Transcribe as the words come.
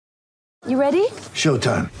You ready?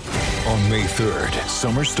 Showtime. On May 3rd,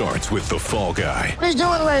 summer starts with The Fall Guy. Let's do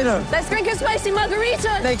it later. Let's drink a spicy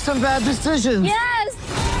margarita. Make some bad decisions. Yes!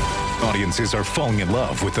 Audiences are falling in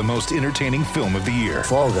love with the most entertaining film of the year.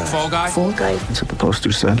 Fall Guy. Fall Guy? Fall guy. That's what the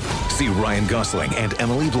poster said. See Ryan Gosling and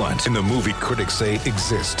Emily Blunt in the movie critics say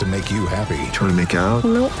exists to make you happy. Trying to make it out?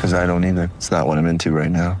 Nope. Because I don't either. It's not what I'm into right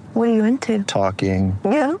now. What are you into? Talking.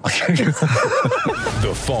 Yeah.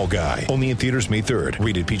 The Fall Guy. Only in theaters May 3rd.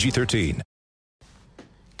 Rated PG-13.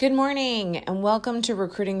 Good morning and welcome to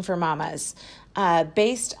Recruiting for Mamas.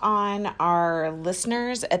 Based on our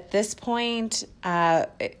listeners at this point,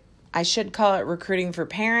 I should call it Recruiting for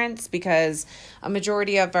Parents because a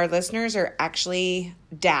majority of our listeners are actually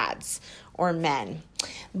dads or men.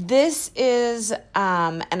 This is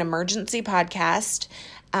an emergency podcast.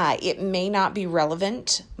 It may not be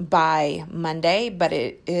relevant by Monday, but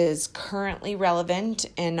it is currently relevant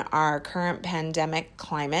in our current pandemic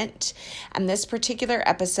climate. And this particular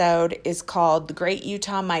episode is called The Great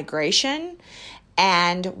Utah Migration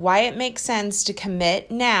and why it makes sense to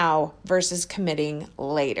commit now versus committing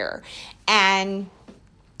later. And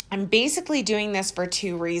I'm basically doing this for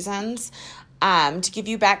two reasons. To give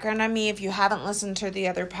you background on me, if you haven't listened to the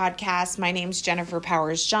other podcasts, my name's Jennifer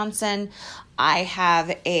Powers Johnson. I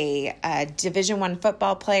have a Division I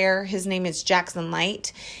football player. His name is Jackson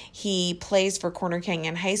Light. He plays for Corner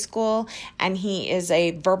Canyon High School, and he is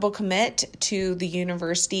a verbal commit to the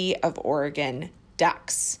University of Oregon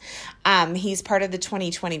Ducks. He's part of the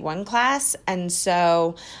 2021 class, and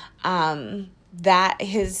so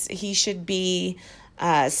he should be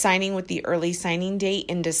signing with the early signing date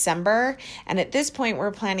in December. And at this point,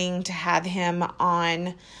 we're planning to have him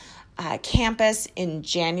on campus in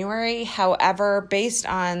January. However, based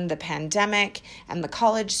on the pandemic and the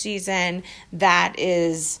college season, that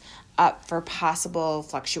is up for possible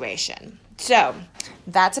fluctuation. So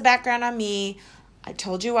that's a background on me. I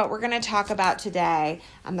told you what we're going to talk about today.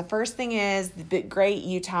 And the first thing is the Great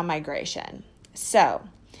Utah Migration. So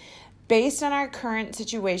based on our current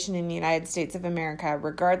situation in the United States of America,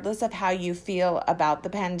 regardless of how you feel about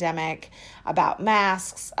the pandemic, about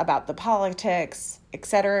masks, about the politics,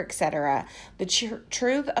 etc., the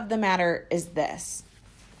truth of the matter is this.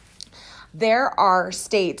 There are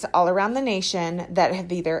states all around the nation that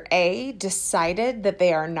have either A, decided that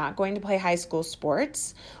they are not going to play high school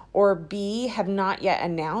sports, or B, have not yet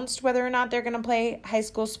announced whether or not they're going to play high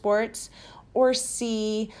school sports, or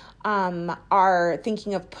C, are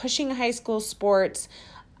thinking of pushing high school sports,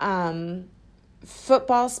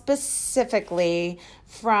 football specifically,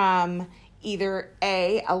 from either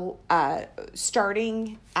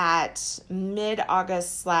starting at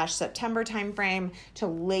mid-August/September timeframe to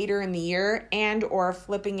later in the year, and or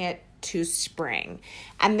flipping it to spring.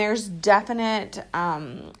 And there's definite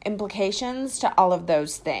implications to all of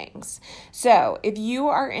those things. So if you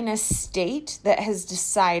are in a state that has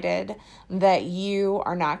decided that you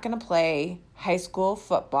are not going to play high school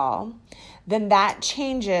football, then that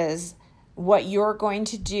changes what you're going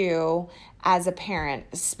to do as a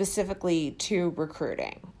parent, specifically to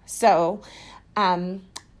recruiting. So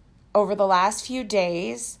over the last few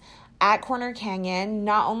days, at Corner Canyon,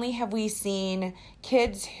 not only have we seen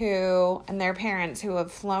kids and their parents who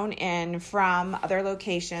have flown in from other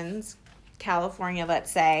locations, California, let's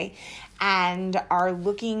say, and are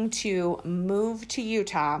looking to move to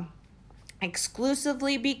Utah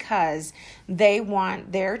exclusively because they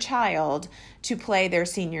want their child to play their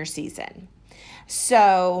senior season.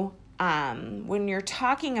 So when you're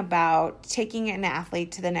talking about taking an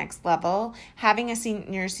athlete to the next level, having a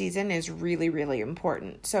senior season is really, really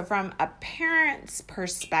important. So from a parent's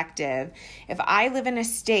perspective, if I live in a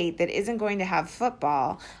state that isn't going to have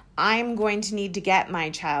football, I'm going to need to get my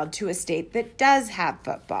child to a state that does have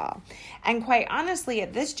football. And quite honestly,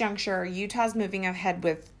 at this juncture, Utah's moving ahead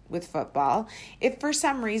with football. If for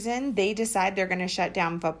some reason they decide they're going to shut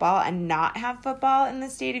down football and not have football in the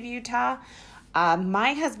state of Utah,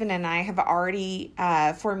 my husband and I have already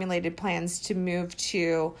formulated plans to move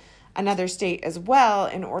to another state as well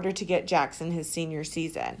in order to get Jackson his senior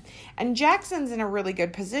season. And Jackson's in a really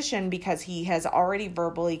good position because he has already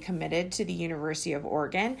verbally committed to the University of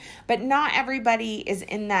Oregon, but not everybody is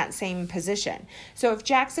in that same position. So if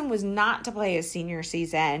Jackson was not to play his senior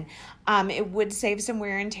season, it would save some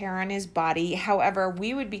wear and tear on his body. However,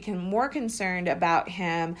 we would be more concerned about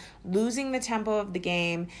him losing the tempo of the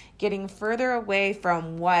game, getting further away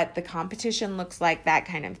from what the competition looks like, that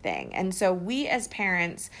kind of thing. And so we as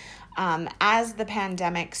parents, as the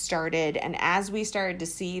pandemic started and as we started to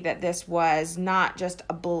see that this was not just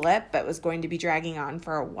a blip but was going to be dragging on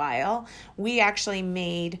for a while, we actually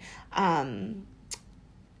made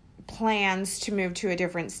plans to move to a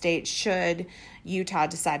different state should Utah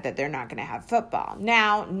decide that they're not going to have football.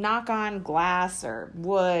 Now, knock on glass or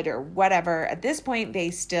wood or whatever, at this point,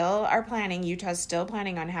 Utah's still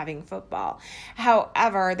planning on having football.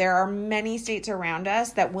 However, there are many states around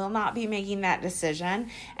us that will not be making that decision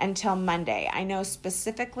until Monday. I know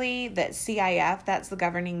specifically that CIF, that's the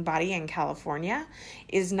governing body in California,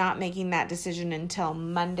 is not making that decision until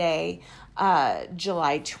Monday,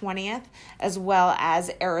 July 20th, as well as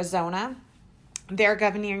Arizona. Their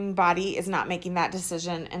governing body is not making that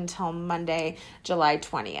decision until Monday, July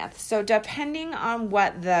 20th. So depending on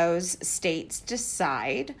what those states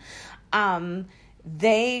decide,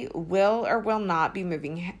 they will or will not be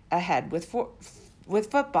moving ahead with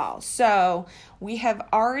football. So we have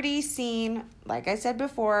already seen, like I said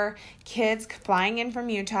before, kids flying in from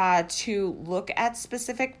Utah to look at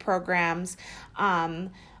specific programs.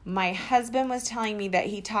 My husband was telling me that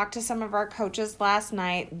he talked to some of our coaches last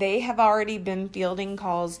night. They have already been fielding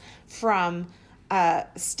calls from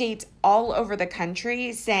states all over the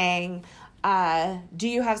country saying, do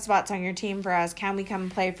you have spots on your team for us? Can we come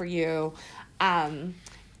play for you?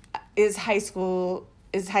 Is high school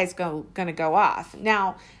going to go off?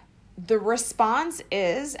 Now, the response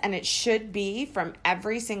is, and it should be from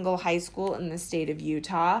every single high school in the state of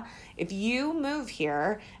Utah, if you move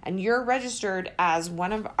here and you're registered as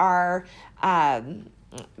one of our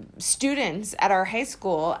students at our high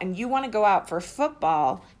school and you want to go out for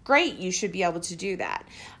football, great, you should be able to do that.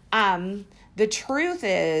 The truth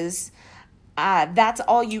is, that's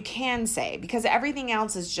all you can say, because everything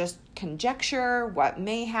else is just conjecture, what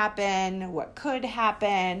may happen, what could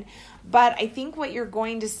happen. But I think what you're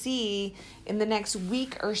going to see in the next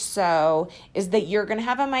week or so is that you're going to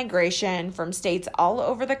have a migration from states all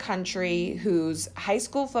over the country whose high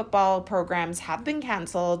school football programs have been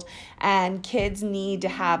canceled, and kids need to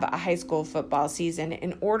have a high school football season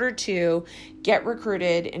in order to get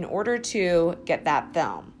recruited, in order to get that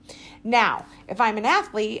film. Now, if I'm an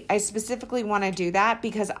athlete, I specifically want to do that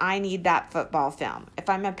because I need that football film. If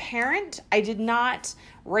I'm a parent, I did not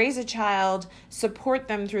raise a child, support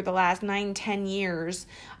them through the last 9-10 years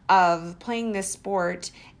of playing this sport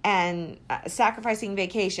and sacrificing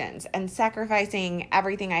vacations and sacrificing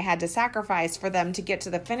everything I had to sacrifice for them to get to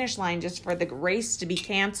the finish line just for the race to be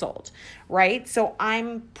canceled, right? So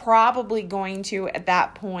I'm probably going to, at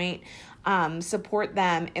that point, support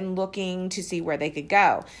them in looking to see where they could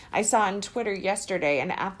go. I saw on Twitter yesterday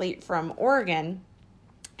an athlete from Oregon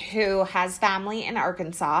who has family in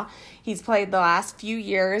Arkansas. He's played the last few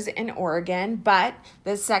years in Oregon, but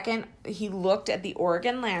the second he looked at the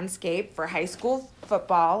Oregon landscape for high school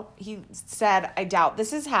football, he said, I doubt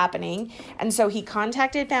this is happening. And so he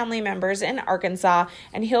contacted family members in Arkansas,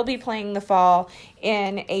 and he'll be playing the fall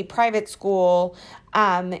in a private school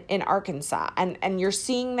in Arkansas. And you're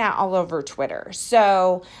seeing that all over Twitter.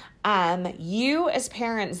 So you as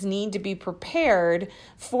parents need to be prepared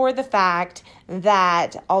for the fact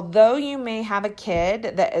that although you may have a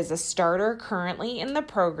kid that is a starter currently in the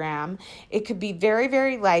program, it could be very,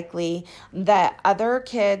 very likely that other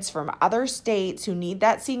kids from other states who need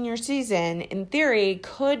that senior season, in theory,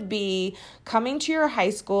 could be coming to your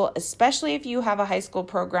high school, especially if you have a high school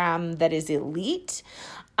program that is elite,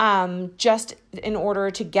 just in order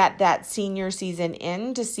to get that senior season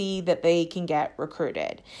in to see that they can get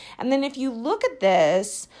recruited. And then if you look at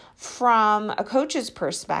this from a coach's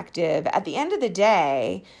perspective, at the end of the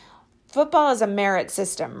day, football is a merit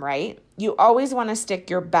system, right? You always want to stick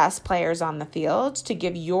your best players on the field to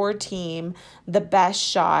give your team the best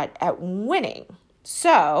shot at winning.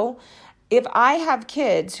 So if I have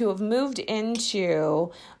kids who have moved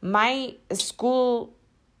into my school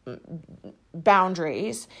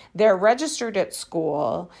boundaries, they're registered at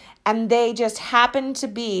school, and they just happen to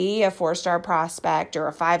be a 4-star prospect or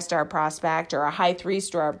a 5-star prospect or a high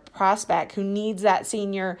 3-star prospect who needs that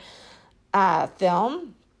senior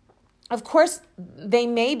film, of course, they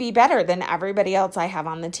may be better than everybody else I have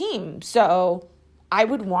on the team. So I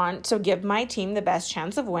would want to give my team the best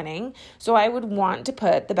chance of winning. So I would want to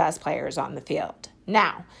put the best players on the field.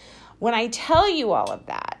 Now, when I tell you all of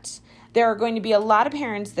that, there are going to be a lot of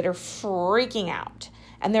parents that are freaking out,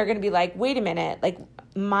 and they're going to be like, wait a minute, like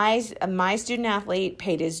my student athlete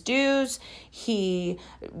paid his dues. He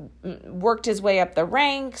worked his way up the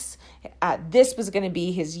ranks. This was going to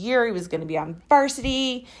be his year. He was going to be on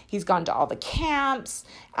varsity. He's gone to all the camps.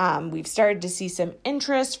 We've started to see some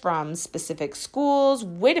interest from specific schools.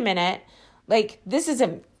 Wait a minute, like this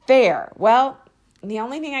isn't fair. Well, the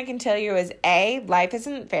only thing I can tell you is A, life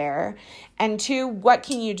isn't fair, and 2, what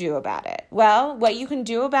can you do about it? Well, what you can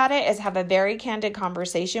do about it is have a very candid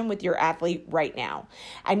conversation with your athlete right now.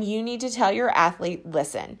 And you need to tell your athlete,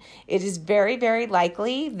 listen, it is very, very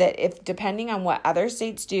likely that if, depending on what other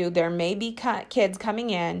states do, there may be kids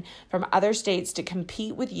coming in from other states to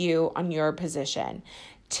compete with you on your position.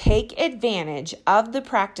 Take advantage of the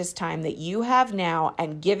practice time that you have now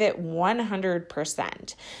and give it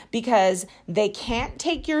 100%, because they can't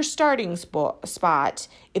take your starting spot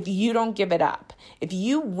if you don't give it up. If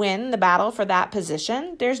you win the battle for that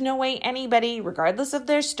position, there's no way anybody, regardless of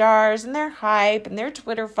their stars and their hype and their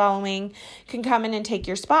Twitter following, can come in and take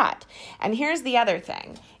your spot. And here's the other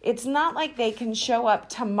thing. It's not like they can show up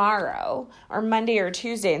tomorrow or Monday or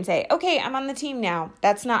Tuesday and say, okay, I'm on the team now.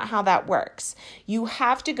 That's not how that works. You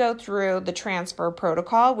have to go through the transfer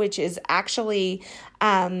protocol, which is actually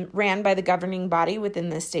ran by the governing body within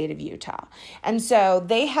the state of Utah. And so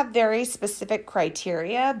they have very specific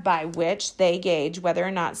criteria by which they gauge whether or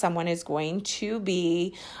not someone is going to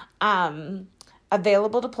be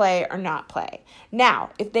available to play or not play. Now,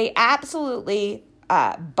 if they absolutely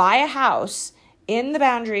buy a house in the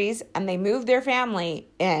Boundaries and they move their family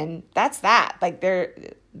in, that's that. Like,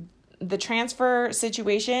 the transfer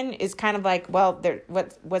situation is kind of like, well,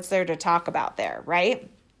 what's there to talk about there, right?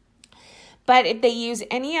 But if they use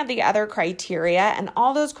any of the other criteria, and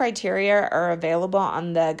all those criteria are available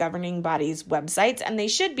on the governing body's websites, and they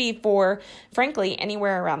should be for, frankly,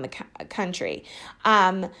 anywhere around the country.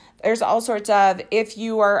 There's all sorts of, if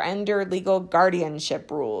you are under legal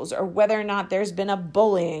guardianship rules, or whether or not there's been a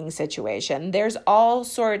bullying situation. There's all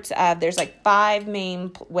sorts of, there's like 5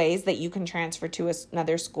 main ways that you can transfer to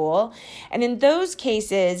another school. And in those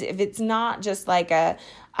cases, if it's not just like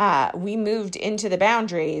we moved into the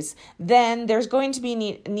Boundaries, then there's going to be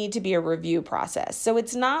need to be a review process. So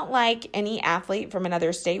it's not like any athlete from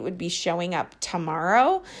another state would be showing up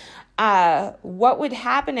tomorrow. What would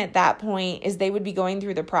happen at that point is they would be going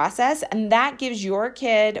through the process, and that gives your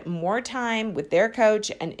kid more time with their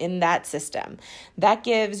coach and in that system. That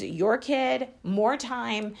gives your kid more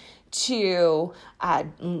time to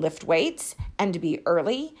lift weights and to be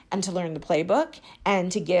early and to learn the playbook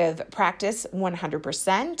and to give practice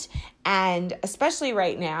 100%. And especially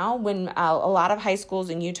right now when a lot of high schools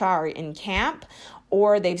in Utah are in camp,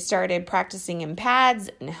 or they've started practicing in pads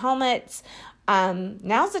and helmets,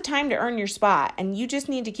 now's the time to earn your spot, and you just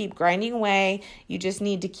need to keep grinding away. You just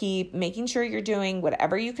need to keep making sure you're doing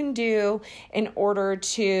whatever you can do in order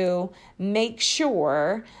to make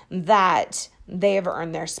sure that they have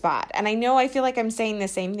earned their spot. And I know I feel like I'm saying the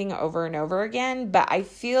same thing over and over again, but I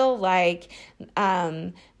feel like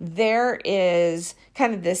there is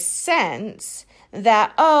kind of this sense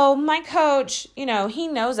that, oh, my coach, he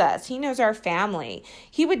knows us. He knows our family.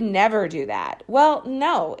 He would never do that. Well,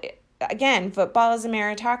 no. Again, football is a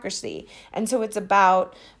meritocracy. And so it's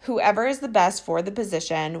about whoever is the best for the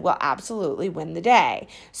position will absolutely win the day.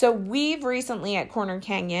 So we've recently at Corner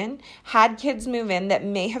Canyon had kids move in that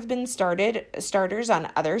may have been starters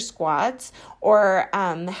on other squads, or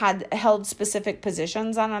had held specific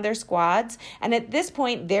positions on other squads. And at this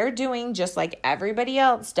point, they're doing just like everybody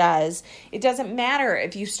else does. It doesn't matter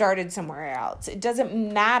if you started somewhere else. It doesn't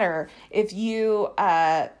matter if you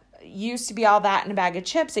used to be all that in a bag of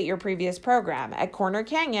chips at your previous program. At Corner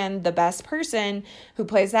Canyon, the best person who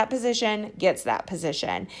plays that position gets that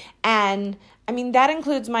position. And I mean, that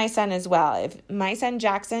includes my son as well. If my son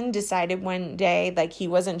Jackson decided one day like he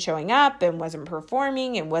wasn't showing up and wasn't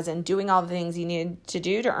performing and wasn't doing all the things he needed to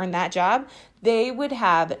do to earn that job, they would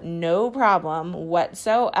have no problem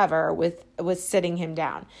whatsoever with sitting him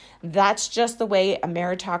down. That's just the way a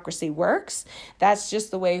meritocracy works. That's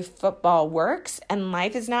just the way football works, and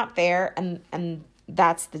life is not fair, and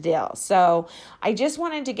that's the deal. So I just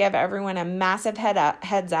wanted to give everyone a massive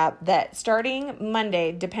heads up that starting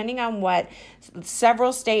Monday, depending on what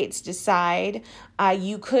several states decide,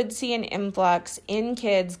 you could see an influx in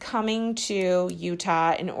kids coming to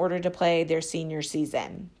Utah in order to play their senior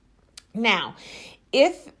season. Now,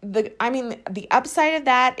 the upside of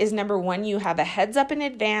that is, number one, you have a heads up in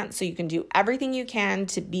advance, so you can do everything you can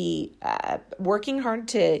to be working hard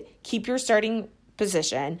to keep your starting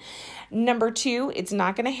position. Number two, it's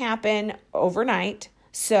not going to happen overnight.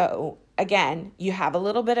 So again, you have a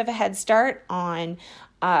little bit of a head start on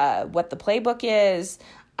what the playbook is,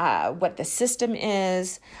 what the system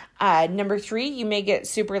is. Number three, you may get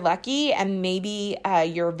super lucky and maybe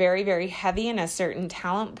you're very, very heavy in a certain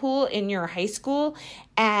talent pool in your high school,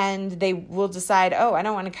 and they will decide, oh, I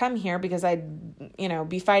don't want to come here because I'd,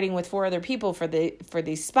 be fighting with 4 other people for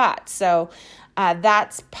these spots. So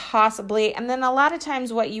That's possibly, and then a lot of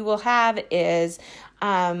times what you will have is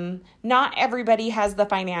not everybody has the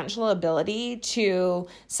financial ability to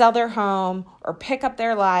sell their home or pick up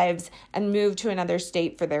their lives and move to another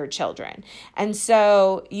state for their children. And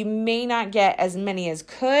so you may not get as many as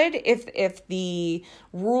could if the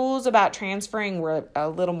rules about transferring were a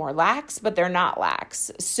little more lax, but they're not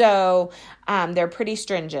lax. So they're pretty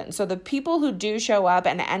stringent. So the people who do show up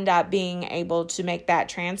and end up being able to make that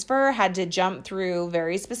transfer had to jump through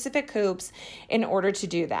very specific hoops in order to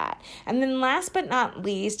do that. And then last but not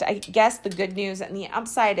least, I guess the good news and the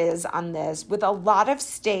upside is on this, with a lot of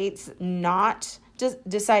states not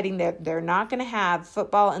deciding that they're not going to have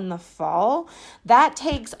football in the fall, that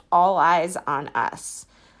takes all eyes on us.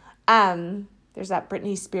 There's that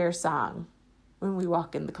Britney Spears song, "When We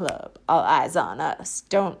Walk in the Club, All Eyes on Us."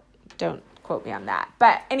 Don't quote me on that.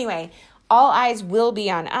 But anyway, all eyes will be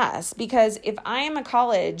on us, because if I am a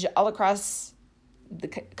college all across the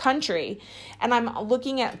country and I'm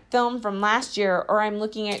looking at film from last year, or I'm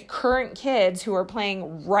looking at current kids who are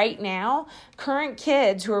playing right now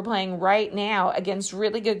against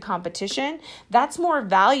really good competition, that's more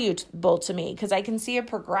valuable to me because I can see a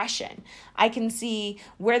progression. I can see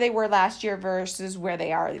where they were last year versus where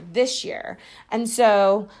they are this year. And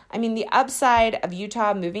so, I mean, the upside of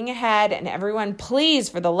Utah moving ahead, and everyone, please,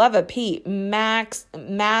 for the love of Pete, mask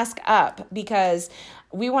up, because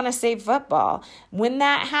we want to save football. When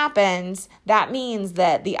that happens, that means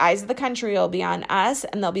that the eyes of the country will be on us,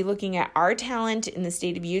 and they'll be looking at our talent in the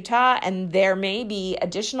state of Utah, and there may be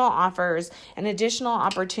additional offers and additional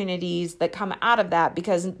opportunities that come out of that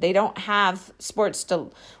because they don't have sports to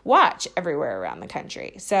watch everywhere around the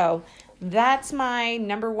country. So that's my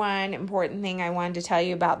number one important thing I wanted to tell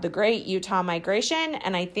you about the great Utah migration,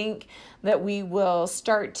 and I think that we will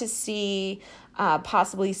start to see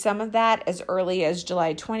possibly some of that as early as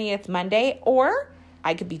July 20th, Monday, or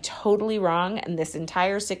I could be totally wrong, and this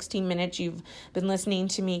entire 16 minutes you've been listening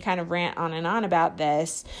to me kind of rant on and on about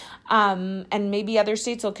this, and maybe other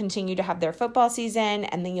states will continue to have their football season,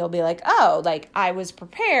 and then you'll be like, oh, like I was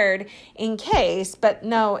prepared in case, but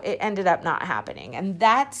no, it ended up not happening. And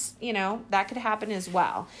that's, that could happen as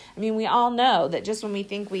well. I mean, we all know that just when we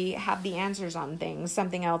think we have the answers on things,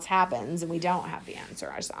 something else happens and we don't have the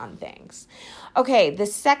answers on things. Okay, the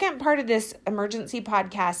second part of this emergency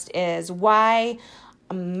podcast is why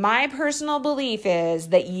my personal belief is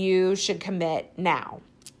that you should commit now.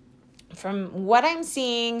 From what I'm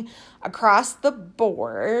seeing across the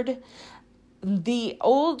board, the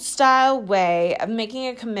old style way of making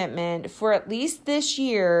a commitment for at least this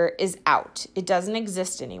year is out. It doesn't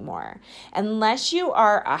exist anymore. Unless you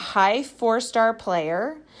are a high 4-star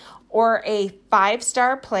player or a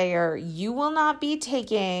 5-star player, you will not be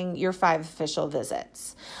taking your 5 official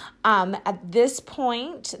visits. At this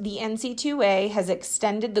point, the NC2A has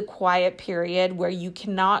extended the quiet period where you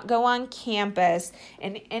cannot go on campus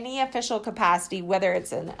in any official capacity, whether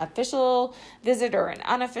it's an official visit or an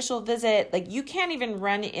unofficial visit. Like, you can't even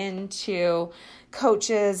run into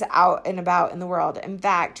coaches out and about in the world. In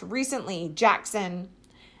fact, recently, Jackson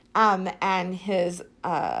and his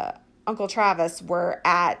Uncle Travis were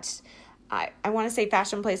at I want to say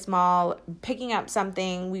Fashion Place Mall, picking up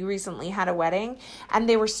something. We recently had a wedding, and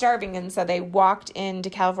they were starving, and so they walked into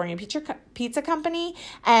California Pizza Company,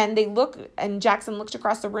 and Jackson looked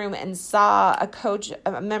across the room and saw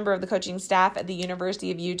a member of the coaching staff at the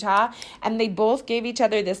University of Utah, and they both gave each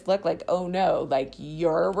other this look like, oh no, like,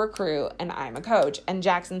 you're a recruit and I'm a coach. And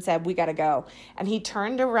Jackson said, we got to go. And he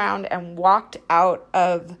turned around and walked out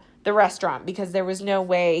of the restaurant because there was no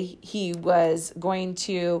way he was going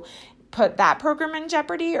to put that program in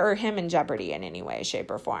jeopardy or him in jeopardy in any way,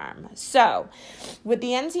 shape, or form. So what the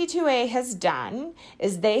NC2A has done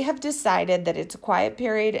is they have decided that it's a quiet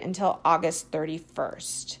period until August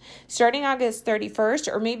 31st. Starting August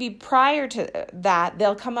 31st, or maybe prior to that,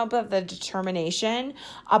 they'll come up with a determination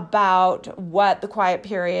about what the quiet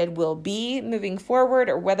period will be moving forward,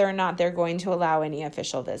 or whether or not they're going to allow any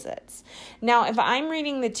official visits. Now, if I'm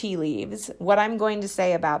reading the tea leaves, what I'm going to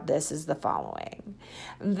say about this is the following: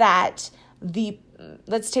 that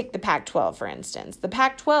let's take the Pac-12, for instance. The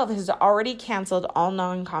Pac-12 has already canceled all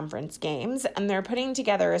non-conference games, and they're putting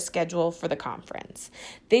together a schedule for the conference.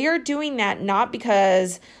 They are doing that not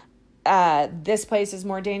because this place is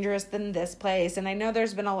more dangerous than this place, and I know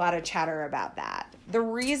there's been a lot of chatter about that. The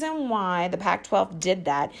reason why the Pac-12 did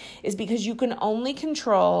that is because you can only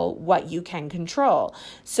control what you can control.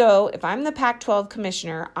 So if I'm the Pac-12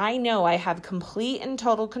 commissioner, I know I have complete and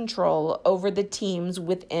total control over the teams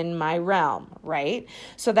within my realm, right?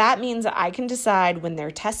 So that means I can decide when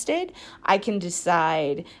they're tested. I can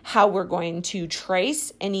decide how we're going to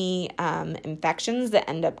trace any infections that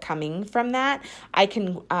end up coming from that. I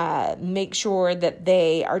can make sure that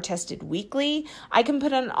they are tested weekly. I can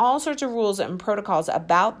put in all sorts of rules and protocols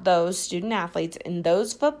about those student athletes in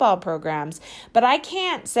those football programs, but I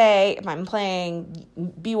can't say if I'm playing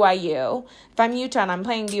BYU, if I'm Utah and I'm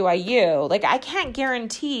playing BYU, like I can't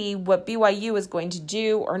guarantee what BYU is going to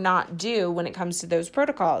do or not do when it comes to those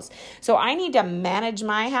protocols. So I need to manage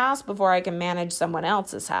my house before I can manage someone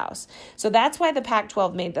else's house. So that's why the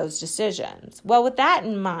Pac-12 made those decisions. Well, with that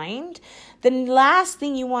in mind, the last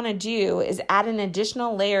thing you want to do is add an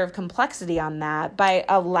additional layer of complexity on that by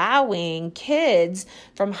allowing kids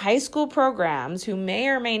from high school programs who may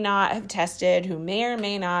or may not have tested, who may or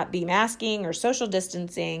may not be masking or social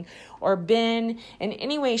distancing or been in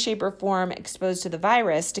any way, shape, or form exposed to the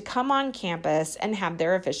virus to come on campus and have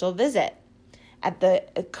their official visit. At the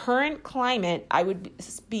current climate, I would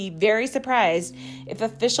be very surprised if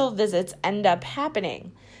official visits end up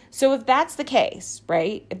happening. So if that's the case,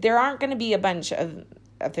 right, if there aren't going to be a bunch of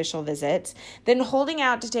official visits, then holding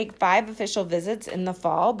out to take 5 official visits in the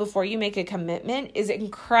fall before you make a commitment is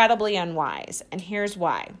incredibly unwise. And here's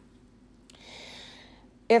why.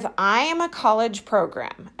 If I am a college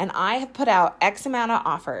program and I have put out X amount of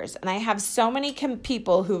offers and I have so many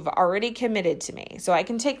people who've already committed to me, so I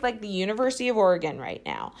can take like the University of Oregon right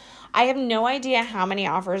now. I have no idea how many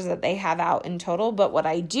offers that they have out in total, but what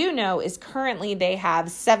I do know is currently they have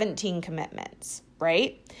 17 commitments,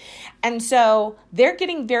 right? And so they're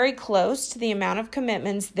getting very close to the amount of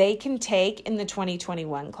commitments they can take in the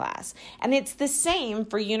 2021 class. And it's the same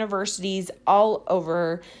for universities all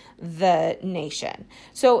over the nation.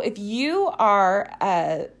 So if you are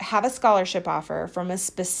have a scholarship offer from a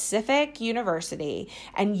specific university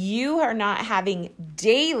and you are not having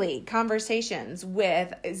daily conversations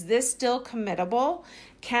with, is this still committable?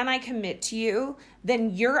 Can I commit to you?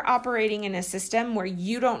 Then you're operating in a system where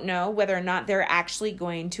you don't know whether or not they're actually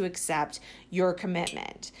going to accept your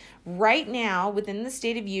commitment. Right now, within the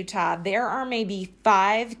state of Utah, there are maybe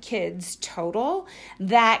 5 kids total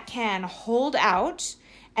that can hold out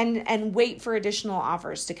and wait for additional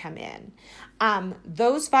offers to come in.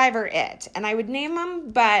 Those 5 are it. And I would name them,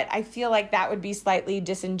 but I feel like that would be slightly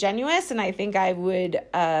disingenuous. And I think I would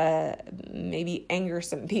maybe anger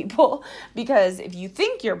some people, because if you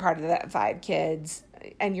think you're part of that 5 kids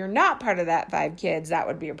and you're not part of that 5 kids, that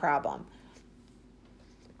would be a problem.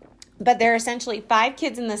 But there are essentially 5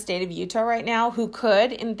 kids in the state of Utah right now who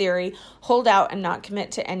could, in theory, hold out and not commit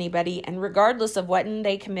to anybody. And regardless of when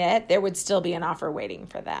they commit, there would still be an offer waiting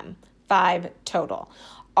for them. 5 total.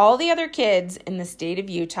 All the other kids in the state of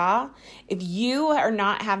Utah, if you are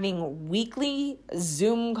not having weekly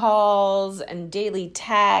Zoom calls and daily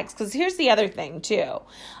texts, because here's the other thing too,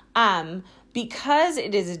 because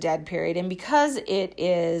it is a dead period and because it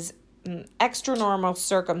is extra normal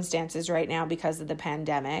circumstances right now because of the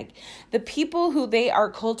pandemic, the people who they are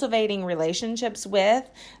cultivating relationships with,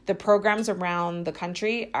 the programs around the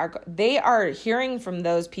country, they are hearing from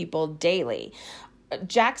those people daily.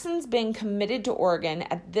 Jackson's been committed to Oregon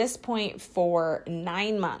at this point for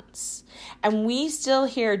 9 months, and we still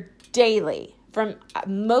hear daily from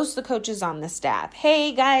most of the coaches on the staff.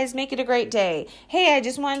 Hey guys, make it a great day. Hey, I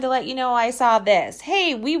just wanted to let you know I saw this.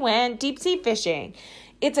 Hey, we went deep sea fishing.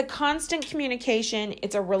 It's a constant communication.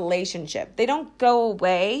 It's a relationship. They don't go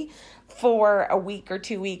away for a week or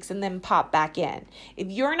 2 weeks and then pop back in.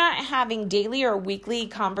 If you're not having daily or weekly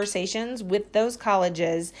conversations with those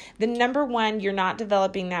colleges, then number one, you're not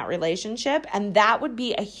developing that relationship. And that would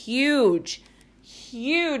be a huge,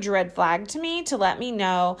 huge red flag to me to let me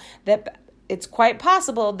know that it's quite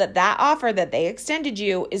possible that that offer that they extended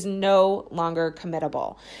you is no longer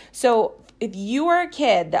committable. So if you are a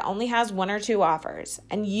kid that only has 1 or 2 offers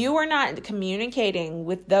and you are not communicating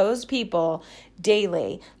with those people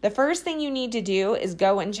daily, the first thing you need to do is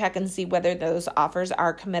go and check and see whether those offers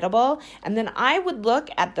are committable. And then I would look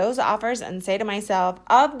at those offers and say to myself,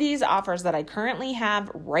 of these offers that I currently have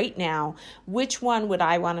right now, which one would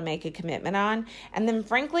I want to make a commitment on? And then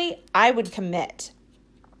frankly, I would commit.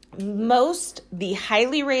 The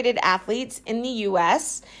highly rated athletes in the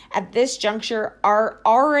U.S. at this juncture are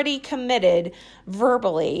already committed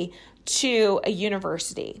verbally to a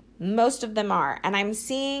university. Most of them are. And I'm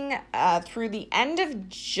seeing through the end of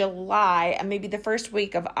July and maybe the first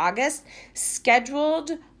week of August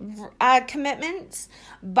scheduled commitments.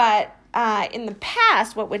 But in the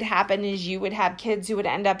past, what would happen is you would have kids who would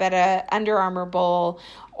end up at a Under Armour Bowl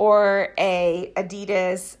or a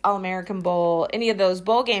Adidas All-American Bowl, any of those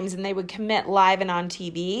bowl games, and they would commit live and on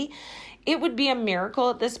TV. It would be a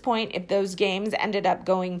miracle at this point if those games ended up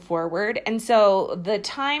going forward. And so the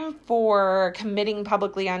time for committing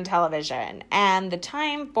publicly on television and the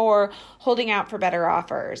time for holding out for better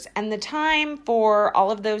offers and the time for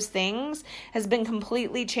all of those things has been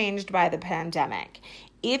completely changed by the pandemic.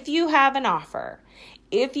 If you have an offer,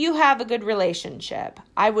 if you have a good relationship,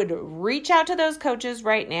 I would reach out to those coaches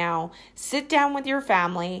right now, sit down with your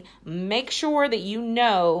family, make sure that you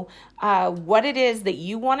know what it is that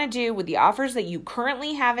you want to do with the offers that you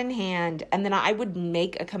currently have in hand, and then I would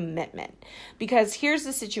make a commitment. Because here's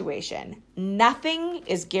the situation. Nothing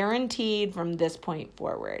is guaranteed from this point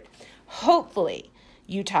forward. Hopefully,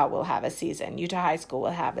 Utah will have a season. Utah High School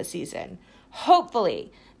will have a season.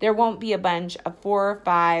 Hopefully, there won't be a bunch of 4 or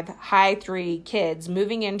 5 high 3 kids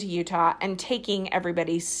moving into Utah and taking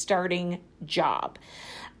everybody's starting job.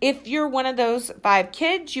 If you're one of those 5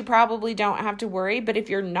 kids, you probably don't have to worry. But if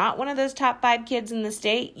you're not one of those top 5 kids in the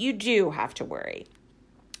state, you do have to worry.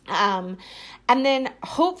 And then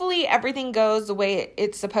hopefully everything goes the way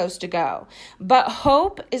it's supposed to go. But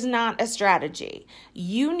hope is not a strategy.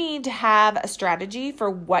 You need to have a strategy for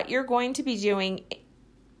what you're going to be doing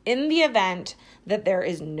in the event that there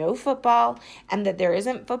is no football and that there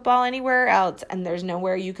isn't football anywhere else and there's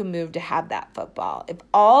nowhere you can move to have that football. If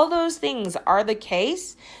all those things are the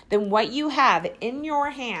case, then what you have in your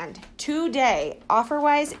hand today,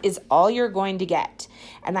 offer-wise, is all you're going to get.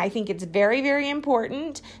 And I think it's very, very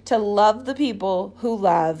important to love the people who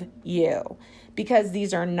love you, because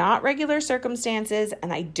these are not regular circumstances,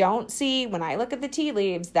 and I don't see, when I look at the tea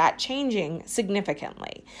leaves, that changing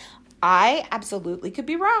significantly. I absolutely could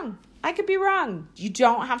be wrong. I could be wrong. You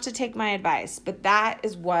don't have to take my advice, but that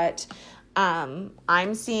is what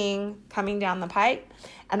I'm seeing coming down the pipe.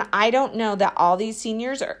 And I don't know that all these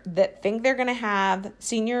seniors that think they're going to have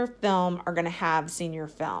senior film are going to have senior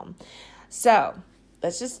film. So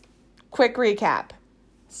let's just quick recap.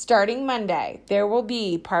 Starting Monday, there will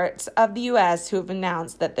be parts of the U.S. who have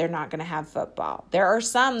announced that they're not going to have football. There are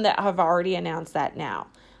some that have already announced that now.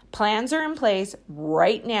 Plans are in place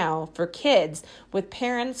right now for kids with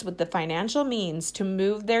parents with the financial means to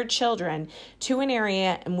move their children to an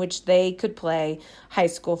area in which they could play high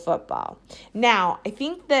school football. Now, I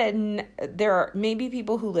think that there are maybe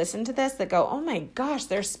people who listen to this that go, oh my gosh,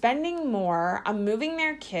 they're spending more on moving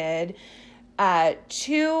their kid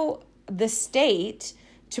to the state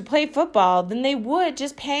to play football than they would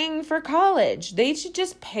just paying for college. They should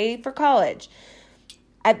just pay for college.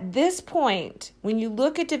 At this point, when you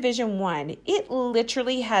look at Division I, it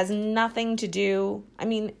literally has nothing to do. I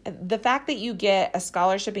mean, the fact that you get a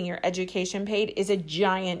scholarship and your education paid is a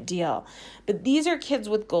giant deal. But these are kids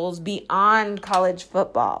with goals beyond college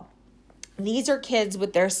football. These are kids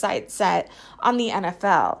with their sights set on the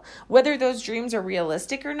NFL. Whether those dreams are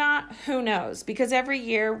realistic or not, who knows? Because every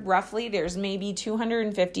year, roughly, there's maybe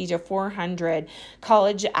 250 to 400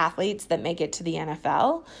 college athletes that make it to the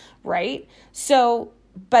NFL, right? So,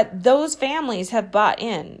 but those families have bought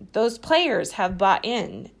in. Those players have bought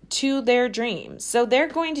in to their dreams. So they're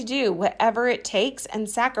going to do whatever it takes and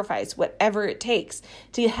sacrifice whatever it takes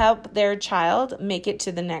to help their child make it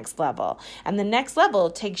to the next level. And the next level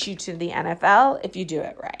takes you to the NFL if you do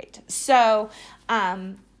it right. So,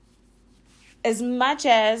 as much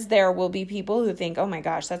as there will be people who think, oh my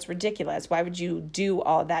gosh, that's ridiculous. Why would you do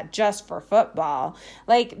all that just for football?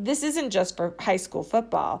 Like, this isn't just for high school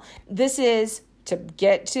football. This is to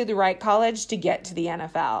get to the right college, to get to the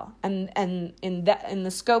NFL. And in the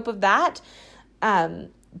scope of that,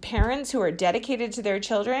 parents who are dedicated to their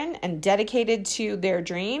children and dedicated to their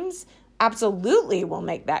dreams absolutely will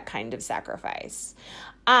make that kind of sacrifice.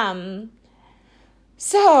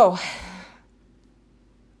 So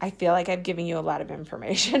I feel like I've given you a lot of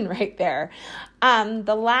information right there.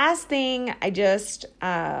 The last thing I just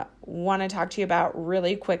want to talk to you about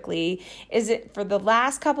really quickly is that for the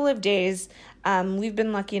last couple of days, we've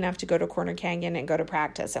been lucky enough to go to Corner Canyon and go to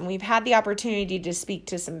practice, and we've had the opportunity to speak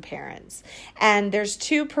to some parents. And there's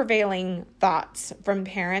two prevailing thoughts from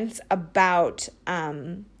parents about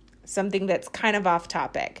something that's kind of off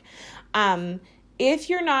topic. If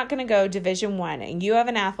you're not going to go Division I and you have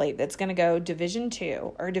an athlete that's going to go Division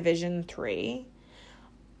II or Division III,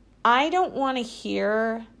 I don't want to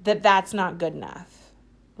hear that that's not good enough.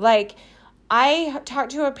 Like, I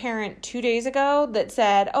talked to a parent 2 days ago that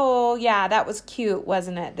said, oh, yeah, that was cute,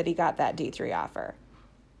 wasn't it, that he got that D3 offer?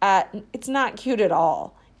 It's not cute at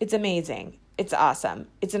all. It's amazing. It's awesome.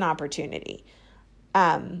 It's an opportunity.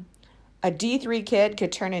 A D3 kid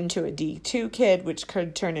could turn into a D2 kid, which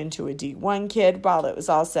could turn into a D1 kid while it was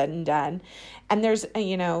all said and done. And there's,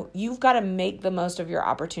 you've got to make the most of your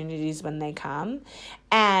opportunities when they come.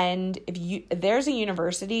 And if there's a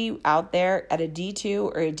university out there at a D2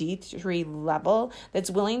 or a D3 level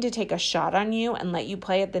that's willing to take a shot on you and let you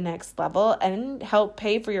play at the next level and help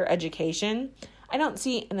pay for your education, I don't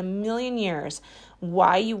see in a million years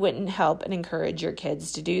why you wouldn't help and encourage your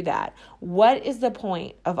kids to do that. What is the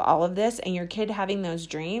point of all of this and your kid having those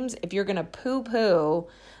dreams if you're going to poo-poo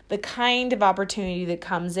the kind of opportunity that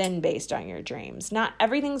comes in based on your dreams? Not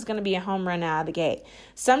everything's going to be a home run out of the gate.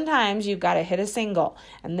 Sometimes you've got to hit a single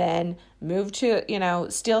and then move to,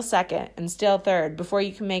 steal second and steal third before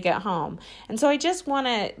you can make it home. And so I just want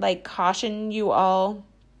to caution you all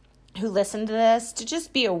who listen to this to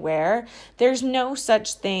just be aware there's no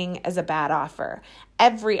such thing as a bad offer.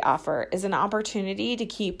 Every offer is an opportunity to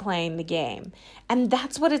keep playing the game. And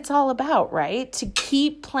that's what it's all about, right? To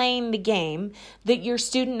keep playing the game that your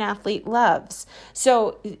student athlete loves.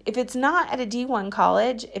 So if it's not at a D1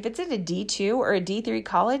 college, if it's at a D2 or a D3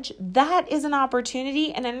 college, that is an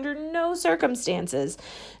opportunity, and under no circumstances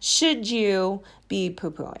should you be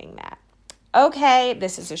poo-pooing that. Okay,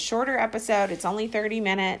 this is a shorter episode. It's only 30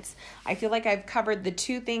 minutes. I feel like I've covered the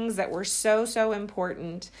two things that were so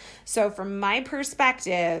important. So from my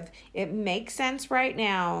perspective, it makes sense right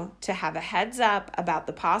now to have a heads up about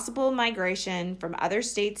the possible migration from other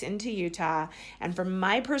states into Utah. And from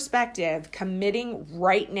my perspective, committing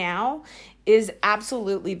right now is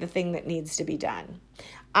absolutely the thing that needs to be done.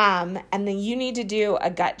 And then you need to do a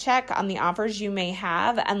gut check on the offers you may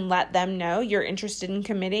have and let them know you're interested in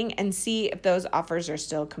committing and see if those offers are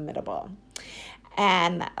still committable.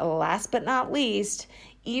 And last but not least,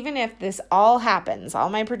 even if this all happens, all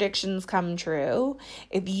my predictions come true,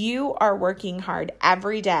 if you are working hard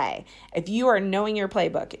every day, if you are knowing your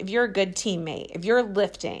playbook, if you're a good teammate, if you're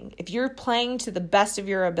lifting, if you're playing to the best of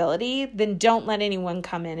your ability, then don't let anyone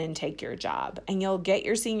come in and take your job. And you'll get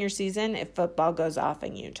your senior season if football goes off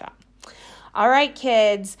in Utah. All right,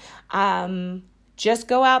 kids, just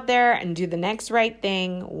go out there and do the next right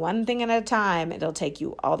thing, one thing at a time. It'll take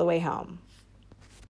you all the way home.